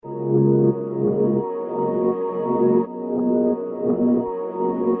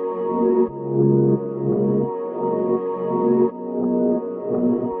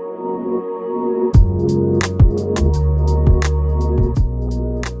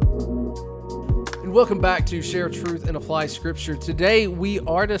and welcome back to Share Truth and Apply Scripture. Today we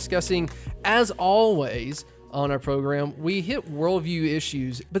are discussing, as always on our program, we hit worldview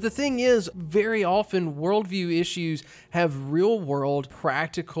issues. But the thing is, very often worldview issues have real-world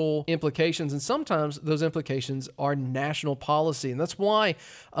practical implications, and sometimes those implications are national policy. And that's why,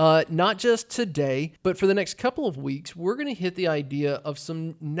 not just today, but for the next couple of weeks, we're going to hit the idea of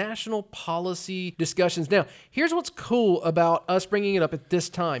some national policy discussions. Now, here's what's cool about us bringing it up at this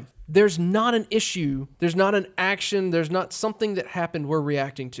time. There's not an issue, there's not an action, there's not something that happened we're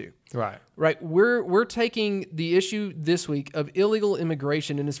reacting to. Right. We're taking the issue this week of illegal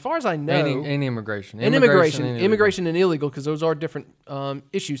immigration, and as far as I know, and immigration, immigration and illegal, because those are different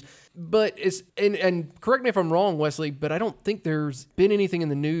issues. But it's and correct me if I'm wrong, Wesley, but I don't think there's been anything in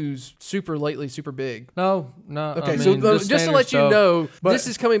the news super big. No. Okay, so just to let you know, this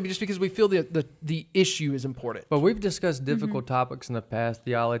is coming just because we feel the issue is important. But we've discussed difficult topics in the past,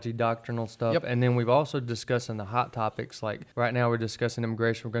 theology, doctrinal stuff, and then we've also discussed in the hot topics, like right now we're discussing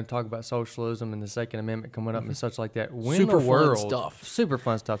immigration. We're going to talk about socialism and the Second Amendment coming up and such like that. Super fun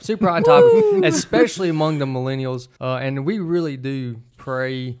stuff, super hot topic, especially among the millennials. And we really do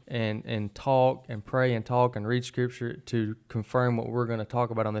pray and talk and read scripture to confirm what we're going to talk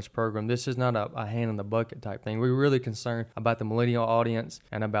about on this program. This is not a hand in the bucket type thing. We're really concerned about the millennial audience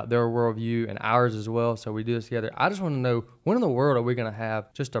and about their worldview and ours as well. So we do this together. I just want to know, when in the world are we going to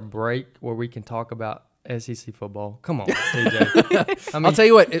have just a break where we can talk about SEC football? Come on, TJ. I'll tell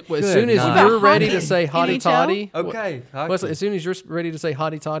you what, as soon as you're ready to say hotty toddy, okay. Wesley, as soon as you're ready to say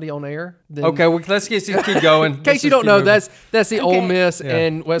hotty toddy on air, then okay, well, let's keep going. In case you don't know, that's the Ole Miss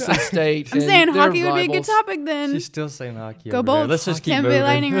and Wesley State. I'm saying hockey would be a good topic then. She's still saying hockey. Go Bolts. Let's just keep Tampa moving. Bay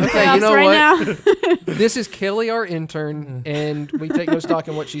Lightning are Okay, you know right what? now. This is Kelly, our intern, and we take no stock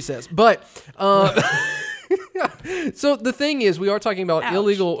in what she says. But so the thing is, we are talking about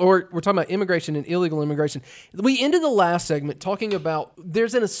we're talking about immigration and illegal immigration. We ended the last segment talking about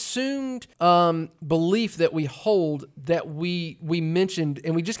there's an assumed belief that we hold that we mentioned,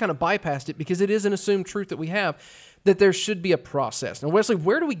 and we just kind of bypassed it because it is an assumed truth that we have, that there should be a process. Now, Wesley,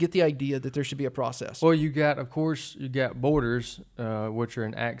 where do we get the idea that there should be a process? Well, you got borders, which are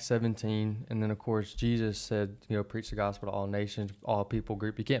in Acts 17, and then of course Jesus said, preach the gospel to all nations, all people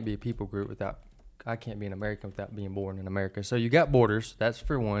group. You can't be a people group without. I can't be an American without being born in America. So you got borders. That's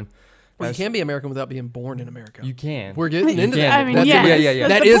for one. Well, you can be American without being born in America. You can. We're getting into that. I mean, yeah.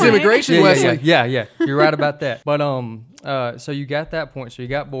 That is immigration, Wesley. Yeah. You're right about that. But so you got that point. So you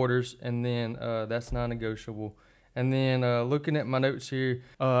got borders, and then that's non-negotiable. And then looking at my notes here,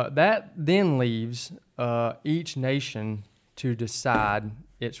 that then leaves each nation to decide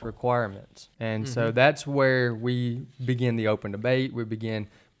its requirements. And so that's where we begin the open debate. We begin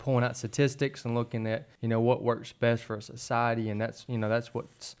pulling out statistics and looking at what works best for a society, and that's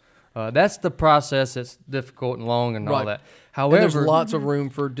the process that's difficult and long and all that. However, and there's lots of room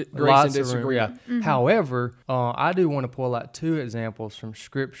for grace and disagreement. Yeah. However, I do want to pull out two examples from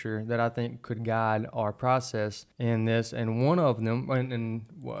Scripture that I think could guide our process in this, and one of them, and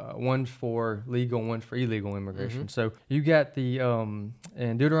one's for legal, one's for illegal immigration. So you got the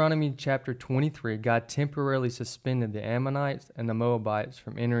in Deuteronomy chapter 23, God temporarily suspended the Ammonites and the Moabites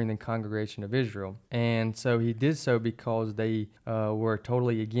from entering the congregation of Israel, and so He did so because they were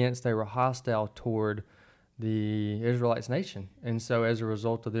totally against. They were hostile toward the Israelites nation. And so as a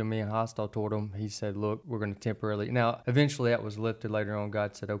result of them being hostile toward them, He said, look, we're going to temporarily. Now, eventually that was lifted later on.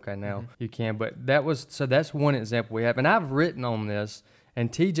 God said, okay, now you can. But that's one example we have. And I've written on this, and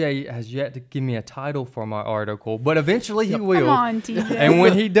TJ has yet to give me a title for my article, but eventually he will. Come on, TJ. And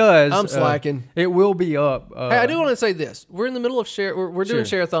when he does, I'm slacking. It will be up. Hey, I do want to say this. We're in the middle of we're doing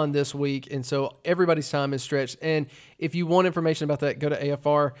Share-a-thon this week, and so everybody's time is stretched. And if you want information about that, go to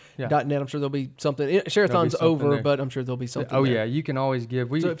afr.net. I'm sure there'll be something. Share-a-thon's over, there. but I'm sure there'll be something Oh, there. yeah. You can always give.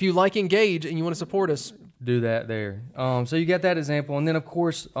 So if you like Engage and you want to support us, do that there. So you got that example. And then, of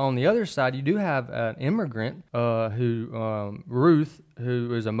course, on the other side, you do have an immigrant Ruth,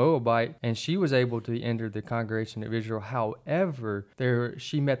 who is a Moabite, and she was able to enter the congregation of Israel. However,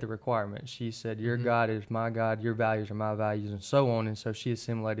 she met the requirement. She said, your God is my God, your values are my values, and so on. And so she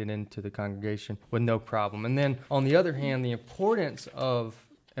assimilated into the congregation with no problem. And then, on the other hand, the importance of,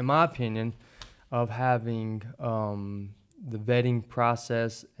 in my opinion, of having the vetting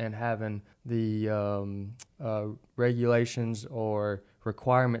process and having the regulations or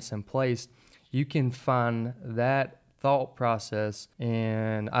requirements in place, you can find that thought process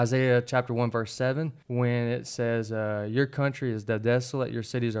in Isaiah chapter 1 verse 7 when it says your country is desolate, your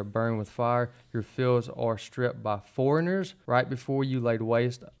cities are burned with fire, your fields are stripped by foreigners right before you laid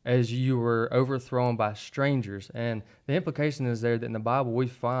waste as you were overthrown by strangers. And the implication is there that in the Bible we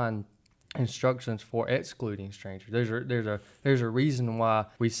find instructions for excluding strangers. There's a reason why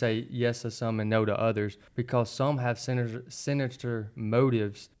we say yes to some and no to others, because some have sinister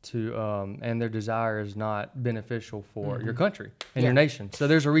motives to and their desire is not beneficial for your country and your nation. So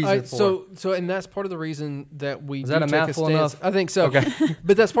there's a reason for so and that's part of the reason that we Is do that a take a mouthful stance. enough? I think so. Okay.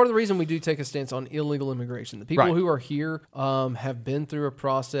 But that's part of the reason we do take a stance on illegal immigration. The people Right. who are here have been through a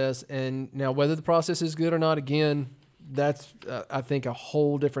process, and now whether the process is good or not, again, that's I think a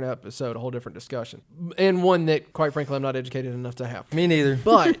whole different episode, a whole different discussion, and one that, quite frankly, I'm not educated enough to have. Me neither.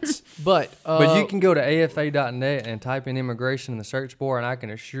 But But you can go to afa.net and type in immigration in the search bar, and I can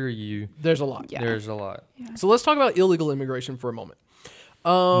assure you there's a lot. Yeah. there's a lot. So let's talk about illegal immigration for a moment.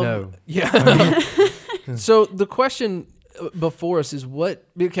 No. Yeah. So the question before us is what?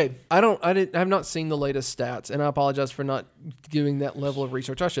 Okay, I've not seen the latest stats, and I apologize for not giving that level of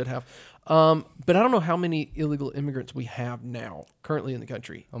research. I should have. But I don't know how many illegal immigrants we have now currently in the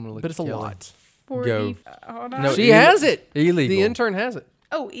country. I'm gonna look but it's at a Kelly. lot. 40. Go. Hold on. No, She has it. Illegal. The intern has it.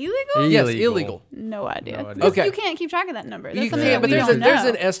 Oh, illegal? Yes, illegal. No idea. No idea. Because Okay. You can't keep track of that number. That's You something can't, that but we don't know. there's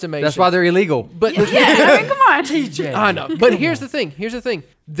an estimation. That's why they're illegal. But Yeah, I mean, come on. TJ. I know. But here's the thing.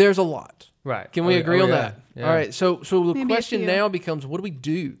 There's a lot. Right. Can we agree on yeah. that? Yeah. All right. So the Maybe a question few. now becomes, what do we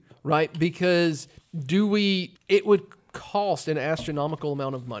do? Right? Because it would cost an astronomical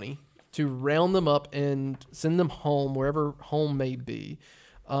amount of money to round them up and send them home, wherever home may be.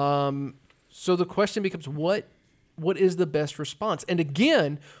 So the question becomes, what is the best response? And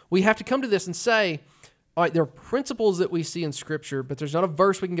again, we have to come to this and say, all right, there are principles that we see in Scripture, but there's not a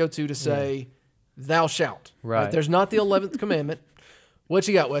verse we can go to say, thou shalt. Right. There's not the 11th commandment. What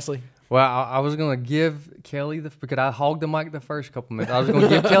you got, Wesley? Well, I was going to give Kelly because I hogged the mic the first couple minutes. I was going to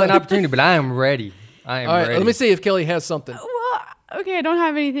give Kelly an opportunity, but I am ready. All right, ready. let me see if Kelly has something. Well, okay, I don't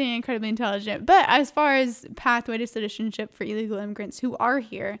have anything incredibly intelligent, but as far as pathway to citizenship for illegal immigrants who are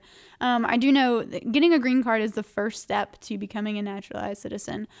here, I do know that getting a green card is the first step to becoming a naturalized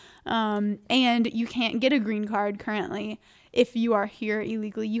citizen. And you can't get a green card currently if you are here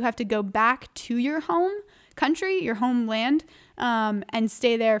illegally. You have to go back to your home country, your homeland, and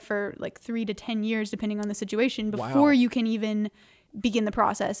stay there for like 3 to 10 years, depending on the situation, before you can even begin the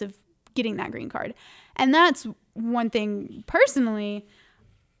process of getting that green card. And that's one thing personally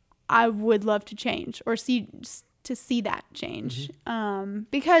I would love to change or see that change.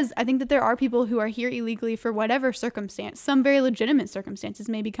 Because I think that there are people who are here illegally for whatever circumstance, some very legitimate circumstances,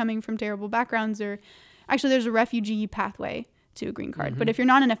 maybe coming from terrible backgrounds, or actually there's a refugee pathway to a green card. But if you're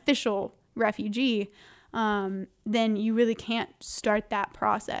not an official refugee, then you really can't start that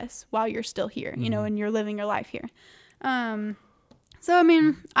process while you're still here, you know, and you're living your life here. So I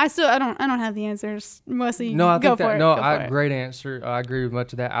mean, I don't have the answers. Mostly, No, I go think for that. it. No, Go for it. great answer. I agree with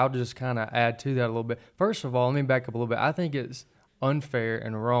much of that. I'll just kind of add to that a little bit. First of all, let me back up a little bit. I think it's unfair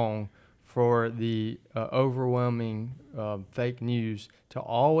and wrong for the overwhelming fake news to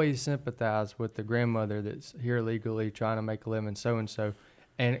always sympathize with the grandmother that's here illegally trying to make a living, so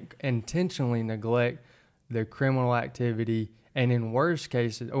and intentionally neglect the criminal activity, and in worst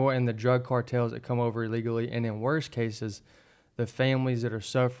cases, and the drug cartels that come over illegally, and in worst cases, the families that are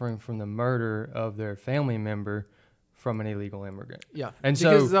suffering from the murder of their family member from an illegal immigrant. Yeah, and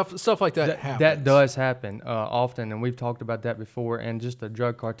because so stuff like that happens. That does happen often, and we've talked about that before. And just the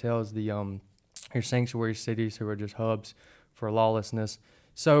drug cartels, your sanctuary cities who are just hubs for lawlessness.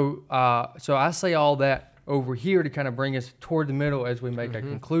 So I say all that over here to kind of bring us toward the middle as we make a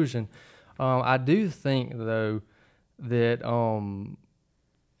conclusion. I do think though that,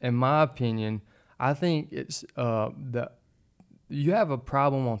 in my opinion, I think it's you have a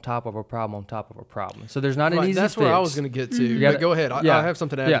problem on top of a problem on top of a problem. So there's not an easy That's fix. where I was going to get to. You gotta- But go ahead. I have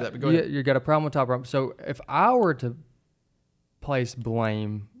something to add to that. But go ahead. You got a problem on top of a problem. So if I were to place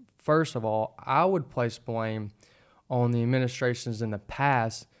blame, first of all, I would place blame on the administrations in the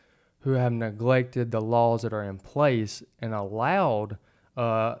past who have neglected the laws that are in place and allowed.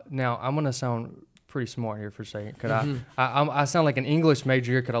 Now, I'm going to sound pretty smart here for a second. Could I sound like an English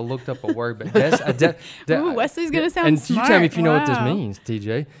major here because I looked up a word, but Ooh, Wesley's gonna sound and smart. you tell me if you know what this Wow. means,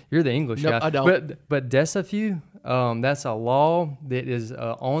 TJ. You're the English Nope, guy. I don't. But DESAFU, that's a law that is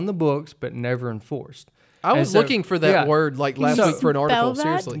on the books but never enforced. I was And so- looking for that yeah. word like last So- week for an article.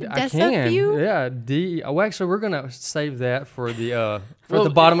 Spell that? Seriously. I DESAFU? can. Yeah. Well, actually, we're gonna save that for the Well, the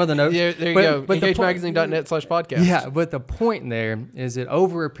bottom of the notes. Yeah, there you But- go. but the po- EngageMagazine.net/podcast. Yeah, but the point there is that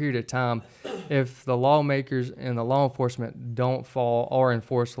over a period of time, if the lawmakers and the law enforcement don't fall or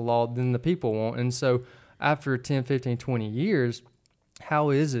enforce the law, then the people won't. And so after 10, 15, 20 years,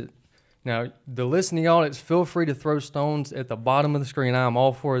 how is it? Now, the listening audience, feel free to throw stones at the bottom of the screen. I'm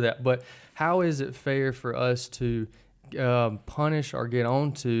all for that. But how is it fair for us to punish or get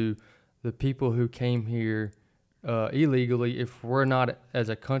on to the people who came here illegally, if we're not as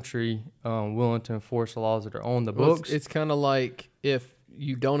a country willing to enforce the laws that are on the books. It's kind of like if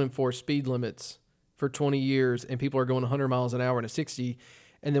you don't enforce speed limits for 20 years and people are going 100 miles an hour in a 60,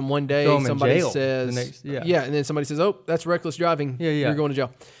 and then one day Throw 'em in somebody jail says, the next- and then somebody says, oh, that's reckless driving. Yeah, yeah. You're going to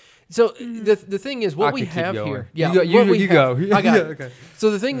jail. So the thing is, what I we could keep have going. here. You Yeah, go- what we you have- go. I got Yeah, it. okay.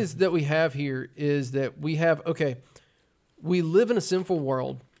 So the thing is that we have here is that we have, we live in a sinful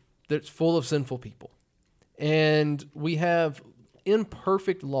world that's full of sinful people. And we have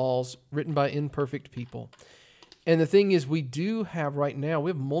imperfect laws written by imperfect people. And the thing is, we do have right now, we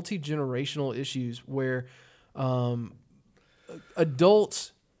have multi-generational issues where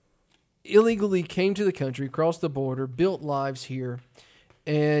adults illegally came to the country, crossed the border, built lives here,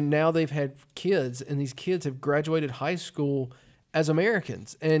 and now they've had kids, and these kids have graduated high school as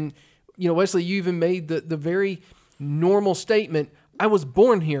Americans. And, Wesley, you even made the very normal statement, I was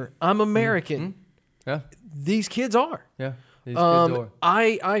born here, I'm American. Yeah, These kids are. yeah. These kids are.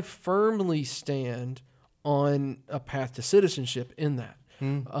 I firmly stand on a path to citizenship in that.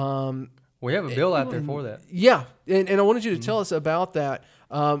 We have a bill out there for that. Yeah, and I wanted you to tell us about that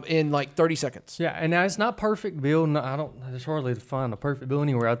in like 30 seconds. Yeah, and now it's not perfect bill. No, there's hardly to find a perfect bill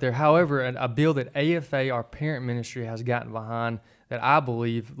anywhere out there. However, a bill that AFA, our parent ministry, has gotten behind that I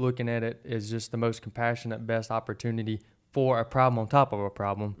believe, looking at it, is just the most compassionate, best opportunity for a problem on top of a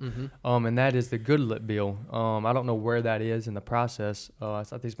problem. And that is the Goodlet bill. I don't know where that is in the process. I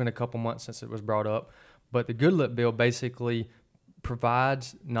think it's been a couple months since it was brought up. But the Goodlet bill basically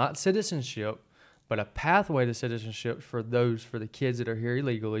provides not citizenship, but a pathway to citizenship for the kids that are here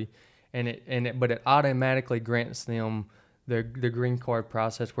illegally, but it automatically grants them the green card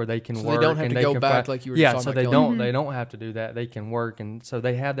process where they can So work. they don't have and to go can back like you were yeah, just so talking they about. don't have to do that. They can work, and so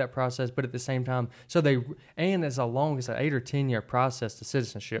they have that process. But at the same time, and it's a long, it's an 8 or 10 year process to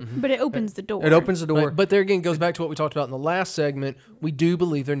citizenship. But it opens the door. It opens the door. But there again goes back to what we talked about in the last segment. We do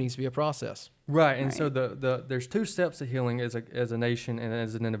believe there needs to be a process. Right, and so there's 2 steps to healing as a nation and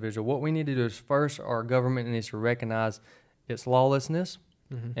as an individual. What we need to do is first, our government needs to recognize its lawlessness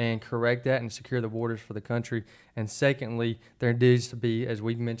and correct that and secure the borders for the country. And secondly, there needs to be, as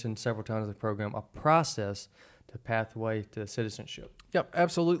we've mentioned several times in the program, a process to pathway to citizenship. Yep,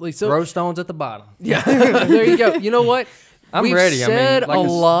 absolutely. So Throw stones at the bottom. yeah, there you go. You know what? I'm We've ready. said like a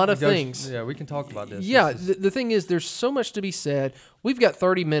lot of it goes- things. Yeah, we can talk about this. Yeah, This is- the thing is, there's so much to be said. We've got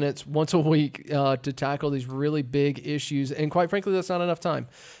 30 minutes once a week to tackle these really big issues, and quite frankly, that's not enough time.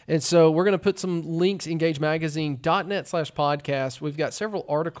 And so we're going to put some links, engagemagazine.net/podcast. We've got several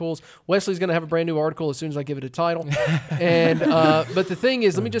articles. Wesley's going to have a brand new article as soon as I give it a title. And but the thing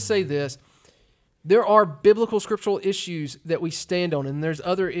is, let me just say this. There are biblical scriptural issues that we stand on, and there's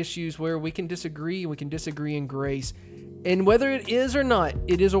other issues where we can disagree in grace. And whether it is or not,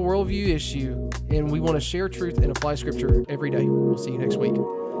 it is a worldview issue, and we want to share truth and apply scripture every day. We'll see you next week.